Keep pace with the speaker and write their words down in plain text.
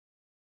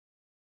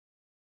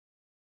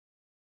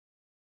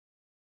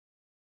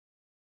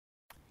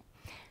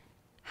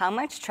How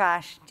much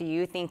trash do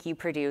you think you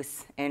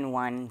produce in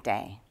one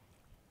day?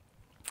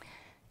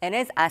 It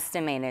is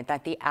estimated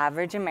that the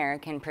average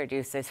American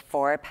produces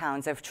 4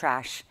 pounds of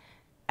trash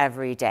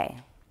every day.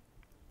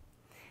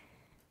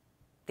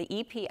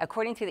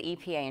 According to the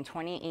EPA in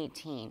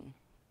 2018,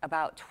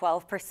 about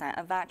 12%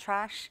 of that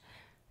trash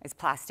is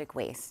plastic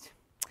waste.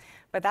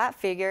 But that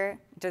figure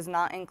does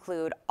not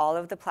include all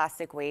of the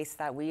plastic waste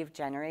that we've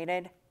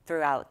generated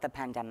throughout the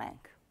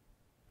pandemic.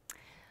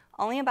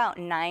 Only about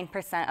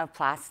 9% of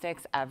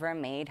plastics ever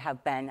made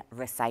have been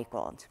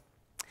recycled.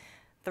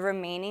 The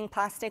remaining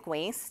plastic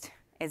waste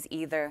is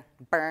either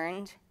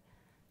burned,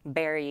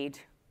 buried,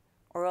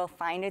 or will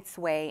find its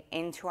way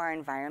into our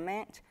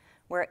environment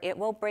where it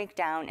will break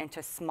down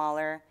into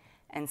smaller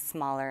and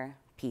smaller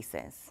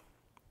pieces.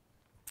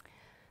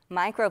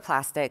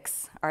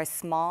 Microplastics are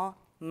small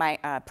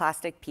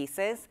plastic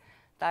pieces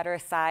that are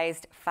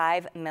sized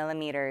 5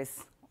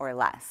 millimeters or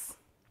less.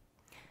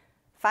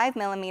 5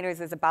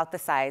 millimeters is about the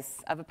size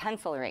of a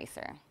pencil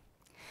eraser.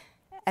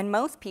 And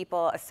most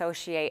people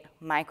associate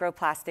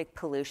microplastic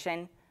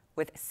pollution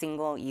with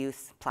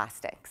single-use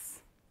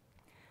plastics.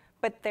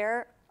 But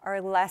there are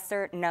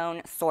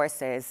lesser-known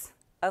sources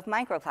of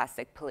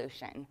microplastic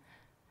pollution,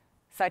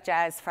 such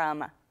as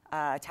from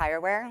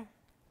tire wear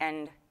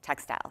and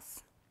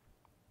textiles.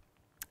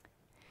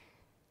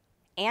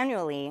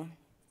 Annually,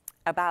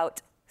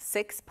 about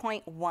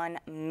 6.1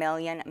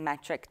 million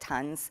metric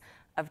tons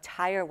of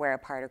tire wear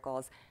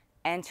particles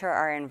enter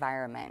our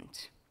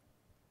environment.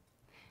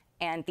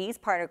 And these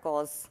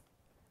particles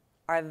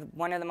are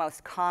one of the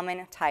most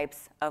common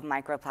types of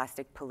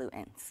microplastic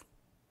pollutants.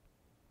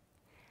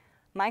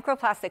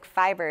 Microplastic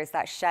fibers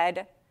that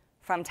shed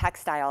from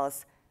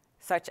textiles,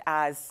 such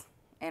as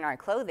in our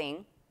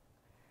clothing,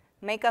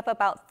 make up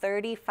about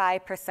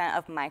 35%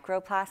 of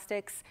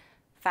microplastics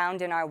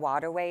found in our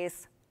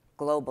waterways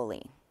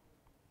globally.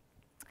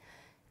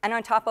 And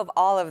on top of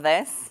all of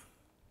this,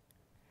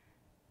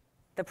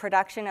 the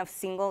production of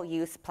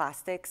single-use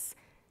plastics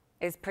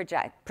is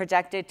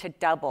projected to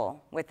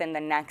double within the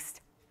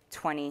next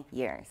 20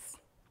 years.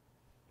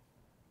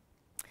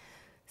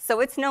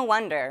 So it's no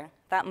wonder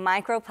that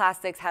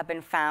microplastics have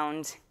been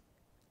found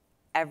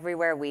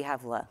everywhere we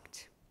have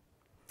looked.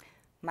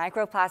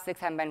 Microplastics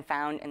have been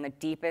found in the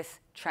deepest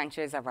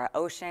trenches of our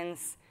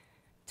oceans,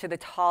 to the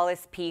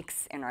tallest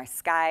peaks in our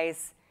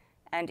skies,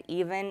 and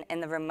even in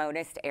the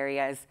remotest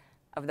areas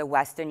of the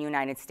western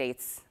United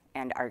States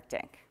and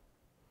Arctic.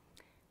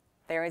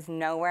 There is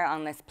nowhere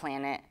on this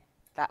planet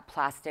that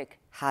plastic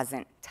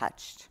hasn't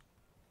touched.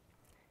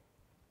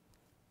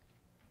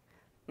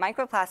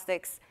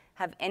 Microplastics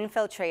have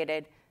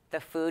infiltrated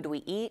the food we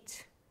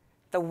eat,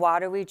 the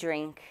water we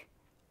drink,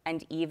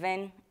 and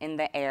even in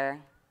the air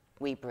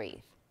we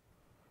breathe.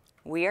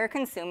 We are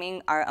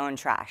consuming our own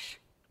trash.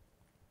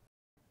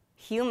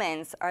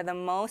 Humans are the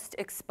most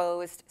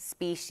exposed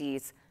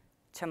species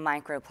to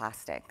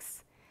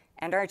microplastics,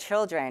 and our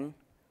children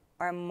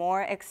are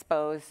more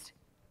exposed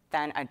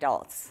than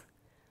adults,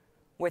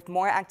 with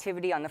more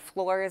activity on the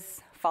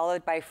floors,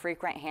 followed by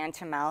frequent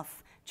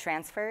hand-to-mouth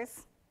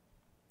transfers.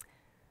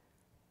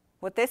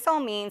 What this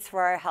all means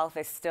for our health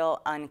is still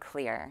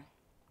unclear,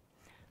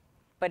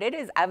 but it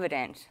is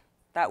evident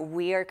that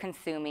we are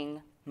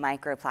consuming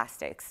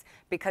microplastics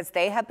because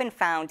they have been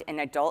found in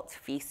adult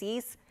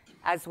feces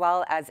as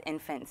well as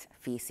infant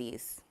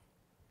feces.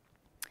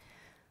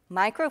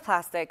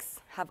 Microplastics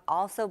have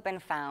also been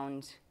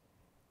found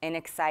in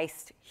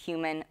excised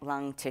human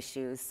lung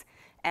tissues,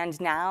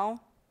 and now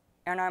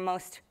in our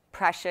most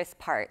precious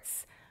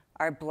parts,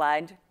 our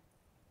blood,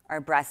 our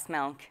breast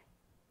milk,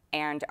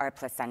 and our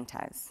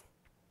placentas.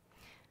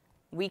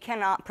 We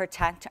cannot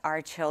protect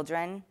our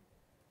children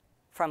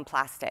from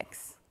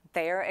plastics.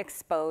 They are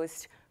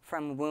exposed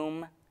from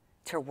womb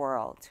to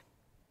world.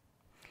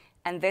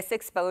 And this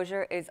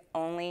exposure is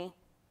only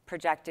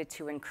projected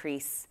to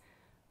increase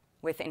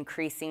with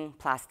increasing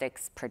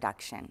plastics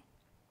production.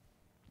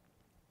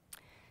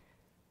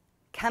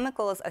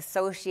 Chemicals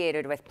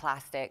associated with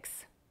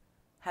plastics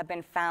have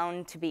been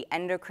found to be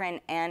endocrine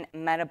and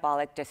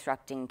metabolic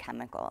disrupting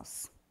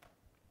chemicals.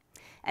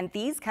 And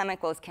these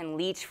chemicals can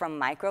leach from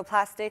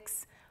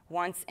microplastics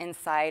once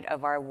inside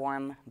of our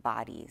warm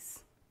bodies.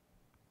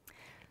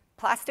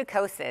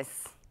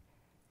 Plasticosis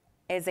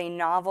is a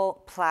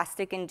novel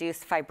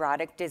plastic-induced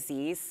fibrotic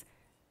disease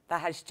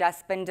that has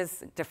just been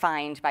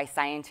defined by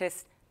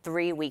scientists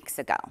 3 weeks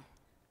ago.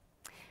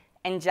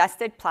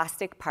 Ingested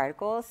plastic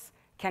particles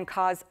can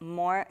cause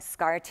more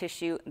scar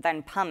tissue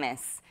than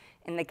pumice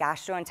in the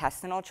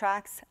gastrointestinal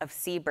tracts of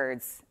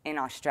seabirds in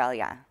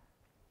Australia.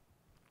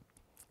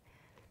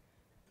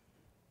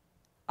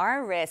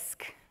 Our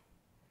risk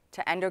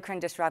to endocrine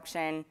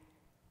disruption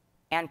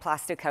and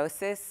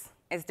plasticosis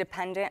is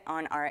dependent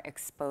on our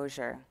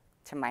exposure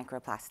to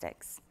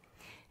microplastics.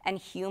 And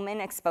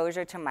human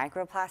exposure to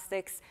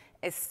microplastics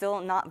is still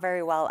not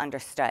very well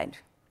understood.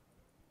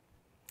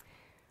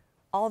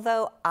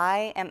 Although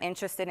I am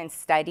interested in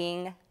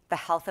studying the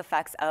health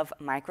effects of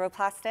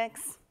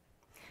microplastics,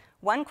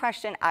 one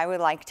question I would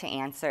like to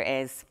answer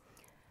is,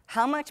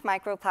 how much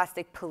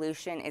microplastic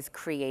pollution is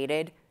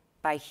created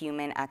by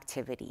human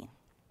activity?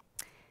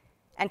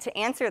 And to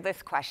answer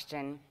this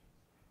question,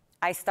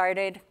 I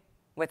started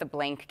with a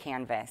blank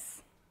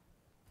canvas.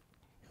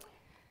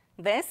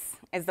 This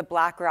is the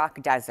Black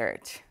Rock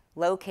Desert,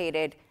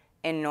 located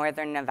in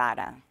northern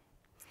Nevada.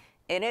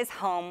 It is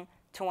home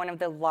to one of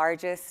the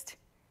largest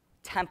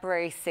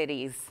temporary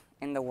cities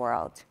in the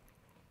world,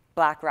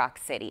 Black Rock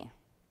City.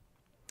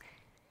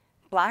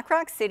 Black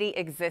Rock City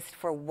exists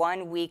for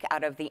 1 week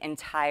out of the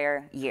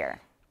entire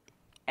year.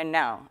 And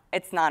no,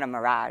 it's not a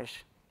mirage.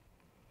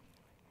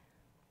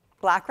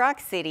 Black Rock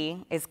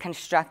City is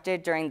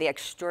constructed during the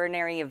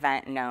extraordinary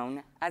event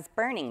known as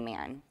Burning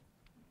Man.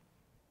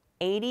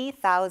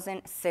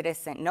 80,000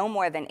 citizens, no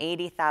more than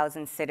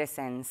 80,000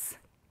 citizens,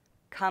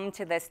 come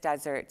to this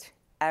desert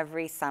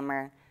every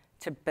summer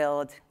to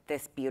build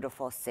this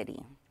beautiful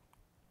city.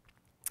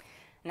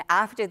 And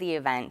after the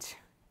event,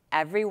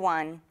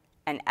 everyone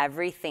and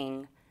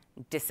everything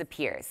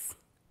disappears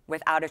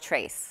without a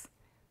trace,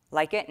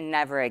 like it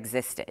never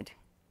existed,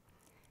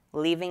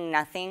 leaving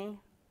nothing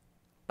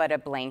but a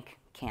blank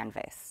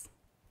canvas.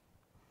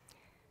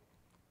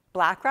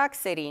 Black Rock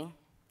City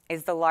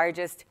is the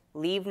largest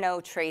leave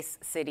no trace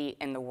city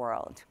in the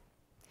world,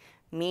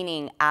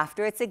 meaning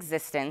after its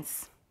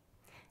existence,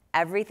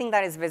 everything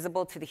that is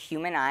visible to the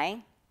human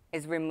eye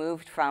is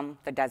removed from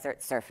the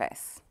desert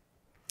surface.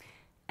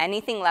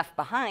 Anything left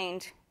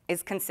behind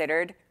is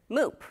considered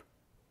MOOP,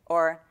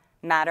 or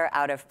matter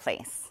out of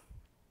place.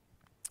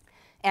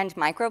 And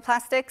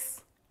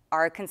microplastics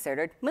are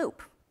considered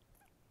MOOP.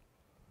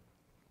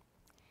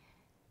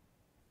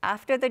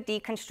 After the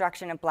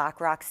deconstruction of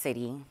Black Rock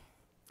City,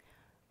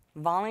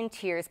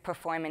 volunteers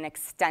perform an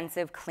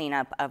extensive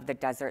cleanup of the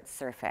desert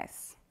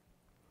surface.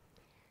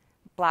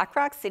 Black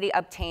Rock City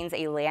obtains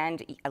a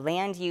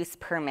land use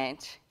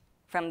permit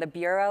from the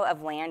Bureau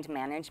of Land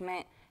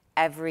Management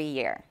every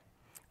year,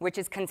 which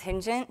is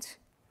contingent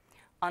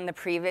on the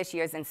previous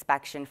year's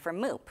inspection for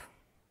MOOP.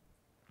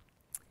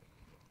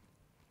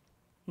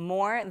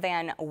 More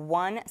than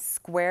 1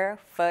 square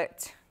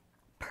foot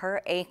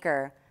per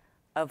acre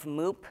of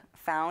MOOP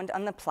found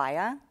on the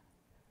playa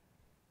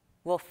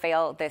will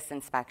fail this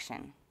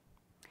inspection.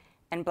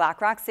 And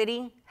Black Rock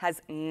City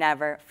has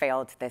never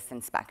failed this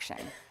inspection.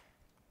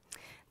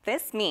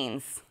 This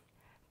means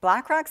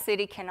Black Rock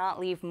City cannot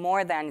leave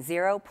more than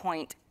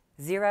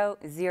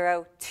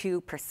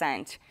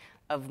 0.002%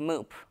 of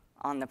MOOP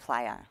on the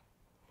playa.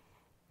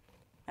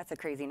 That's a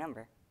crazy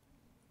number.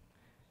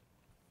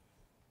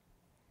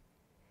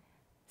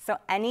 So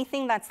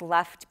anything that's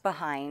left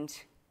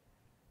behind,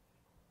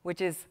 which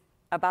is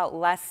about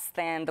less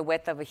than the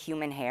width of a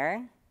human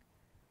hair,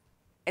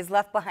 is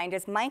left behind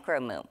as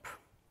Micro-MOOP.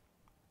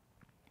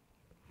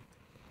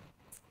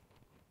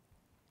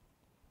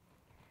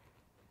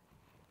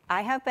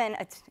 I have been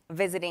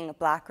visiting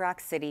Black Rock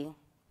City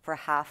for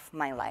half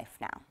my life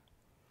now.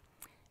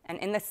 And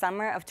in the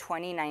summer of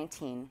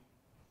 2019,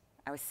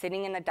 I was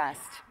sitting in the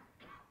dust,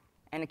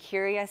 and a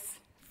curious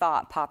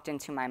thought popped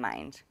into my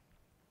mind.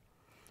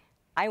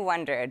 I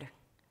wondered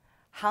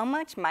how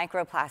much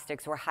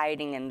microplastics were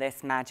hiding in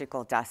this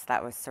magical dust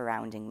that was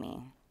surrounding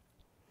me.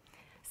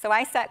 So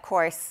I set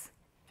course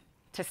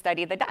to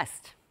study the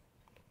dust.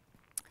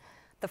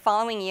 The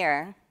following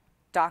year,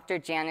 Dr.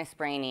 Janice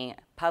Brainey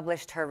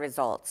published her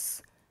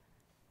results,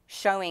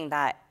 showing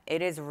that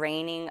it is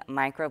raining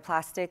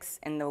microplastics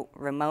in the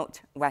remote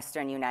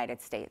western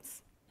United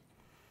States.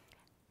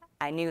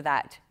 I knew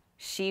that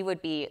she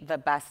would be the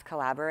best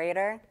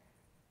collaborator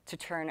to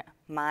turn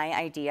my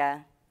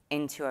idea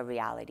into a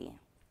reality.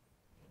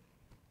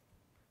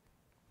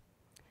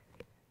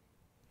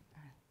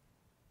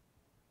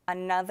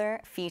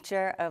 Another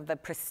feature of the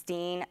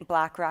pristine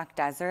Black Rock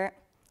Desert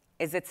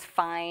is its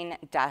fine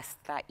dust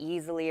that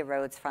easily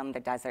erodes from the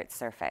desert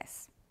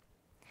surface.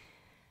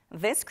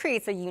 This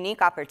creates a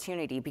unique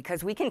opportunity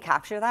because we can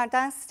capture that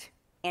dust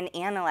and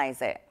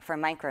analyze it for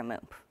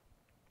Micro-MOOP.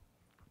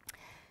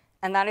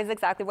 And that is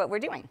exactly what we're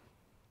doing.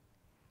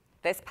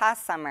 This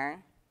past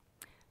summer,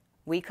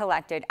 we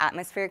collected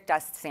atmospheric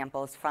dust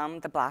samples from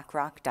the Black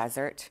Rock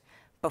Desert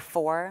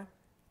before,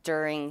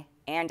 during,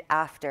 and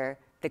after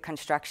the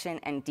construction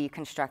and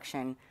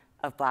deconstruction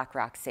of Black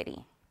Rock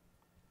City.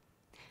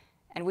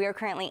 And we are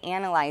currently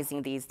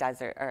analyzing these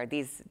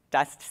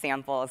dust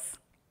samples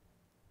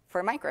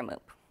for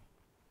Micro-MOOP.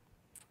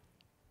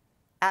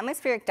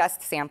 Atmospheric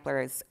dust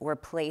samplers were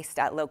placed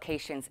at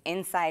locations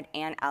inside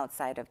and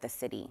outside of the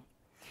city.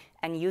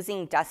 And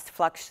using dust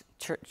flux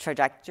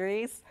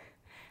trajectories,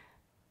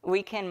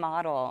 we can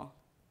model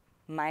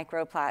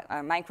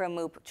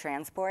Micro-MOOP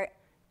transport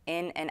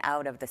in and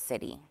out of the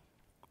city.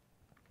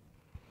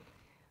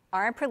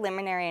 Our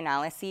preliminary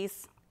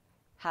analyses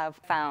have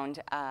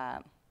found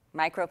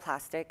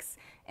microplastics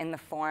in the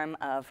form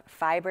of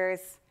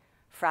fibers,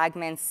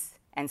 fragments,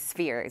 and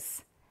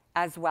spheres,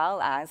 as well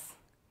as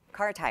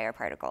car tire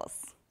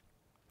particles.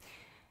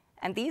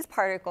 And these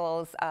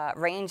particles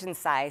range in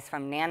size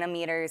from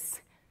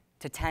nanometers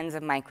to tens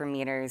of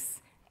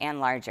micrometers and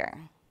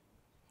larger.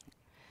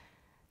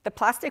 The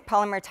plastic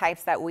polymer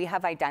types that we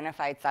have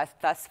identified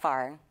thus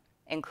far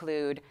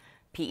include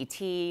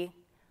PET,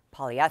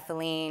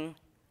 polyethylene,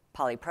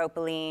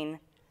 polypropylene,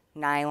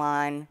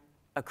 nylon,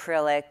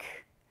 acrylic,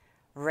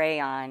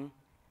 rayon,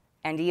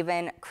 and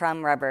even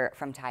crumb rubber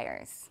from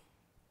tires.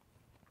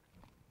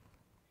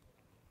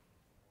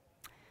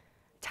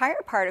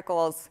 Tire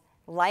particles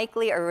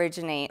likely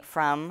originate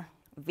from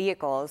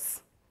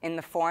vehicles in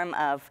the form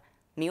of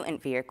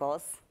mutant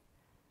vehicles.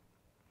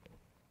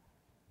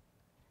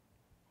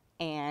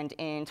 And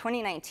in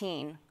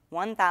 2019,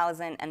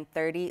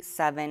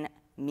 1,037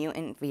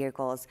 mutant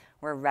vehicles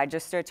were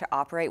registered to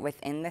operate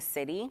within the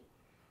city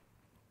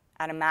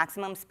at a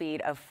maximum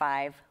speed of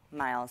 5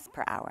 miles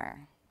per hour.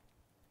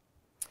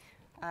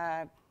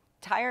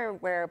 Tire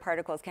wear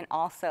particles can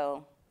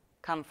also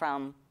come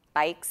from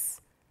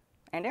bikes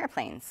and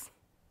airplanes.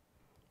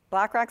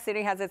 Black Rock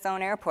City has its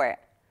own airport,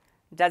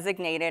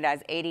 designated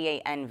as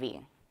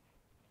 88NV.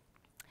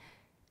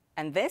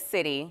 And this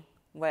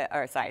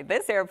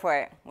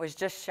airport was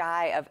just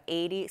shy of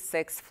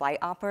 86 flight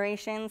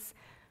operations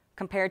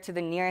compared to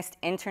the nearest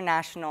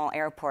international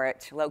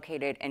airport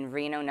located in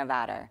Reno,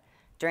 Nevada,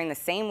 during the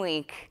same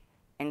week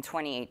in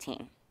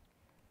 2018.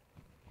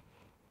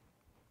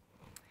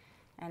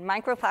 And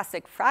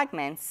microplastic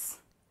fragments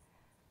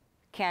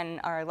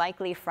are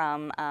likely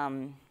from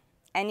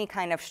any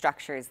kind of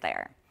structures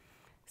there,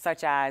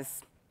 such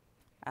as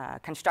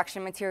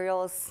construction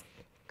materials,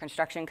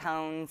 construction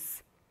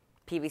cones,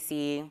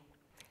 PVC,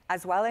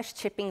 as well as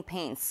chipping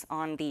paints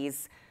on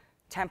these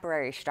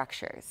temporary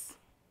structures.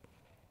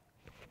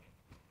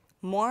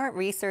 More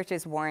research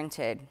is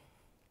warranted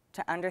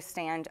to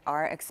understand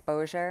our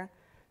exposure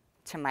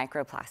to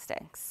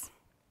microplastics.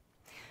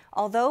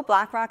 Although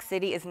Black Rock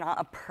City is not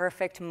a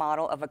perfect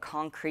model of a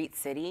concrete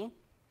city,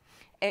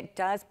 it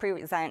does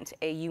present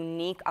a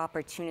unique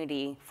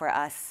opportunity for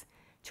us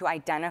to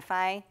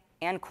identify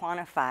and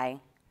quantify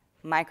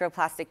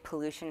microplastic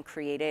pollution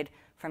created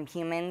from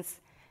humans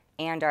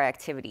and our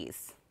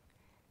activities.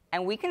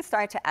 And we can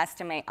start to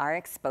estimate our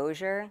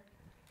exposure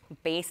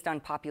based on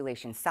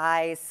population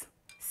size,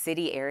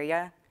 city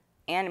area,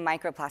 and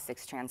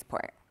microplastics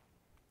transport.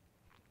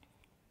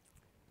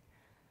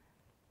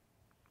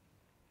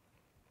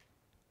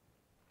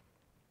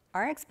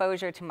 Our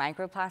exposure to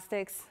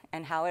microplastics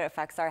and how it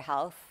affects our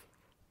health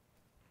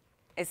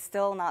is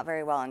still not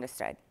very well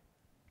understood.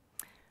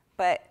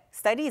 But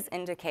studies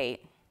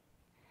indicate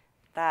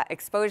that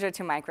exposure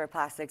to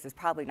microplastics is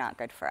probably not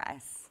good for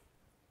us.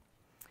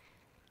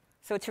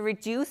 So to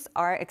reduce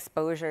our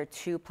exposure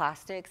to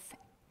plastics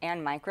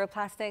and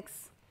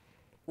microplastics,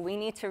 we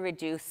need to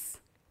reduce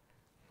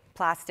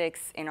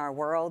plastics in our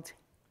world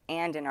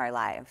and in our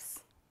lives.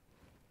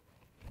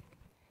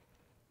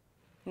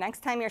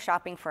 Next time you're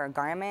shopping for a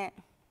garment,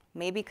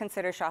 maybe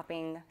consider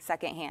shopping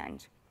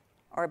secondhand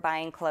or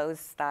buying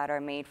clothes that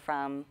are made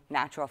from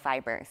natural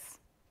fibers.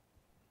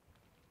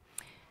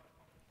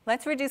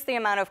 Let's reduce the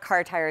amount of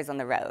car tires on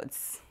the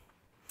roads,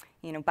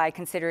 by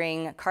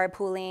considering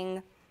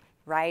carpooling,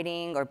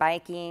 riding or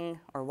biking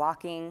or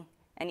walking,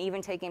 and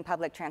even taking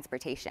public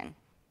transportation.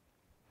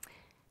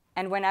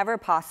 And whenever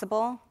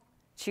possible,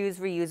 choose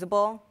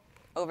reusable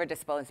over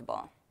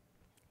disposable.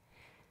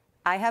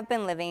 I have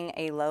been living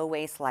a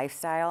low-waste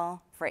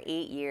lifestyle for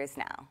 8 years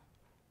now,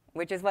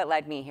 which is what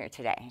led me here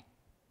today.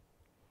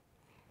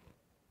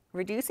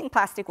 Reducing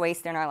plastic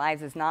waste in our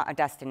lives is not a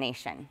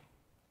destination,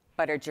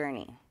 but a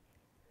journey.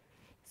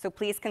 So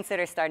please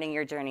consider starting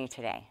your journey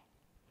today.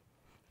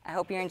 I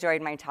hope you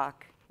enjoyed my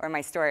talk, or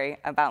my story,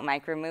 about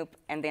Micro-MOOP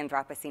and the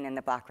Anthropocene in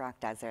the Black Rock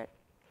Desert.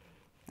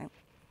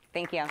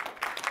 Thank you.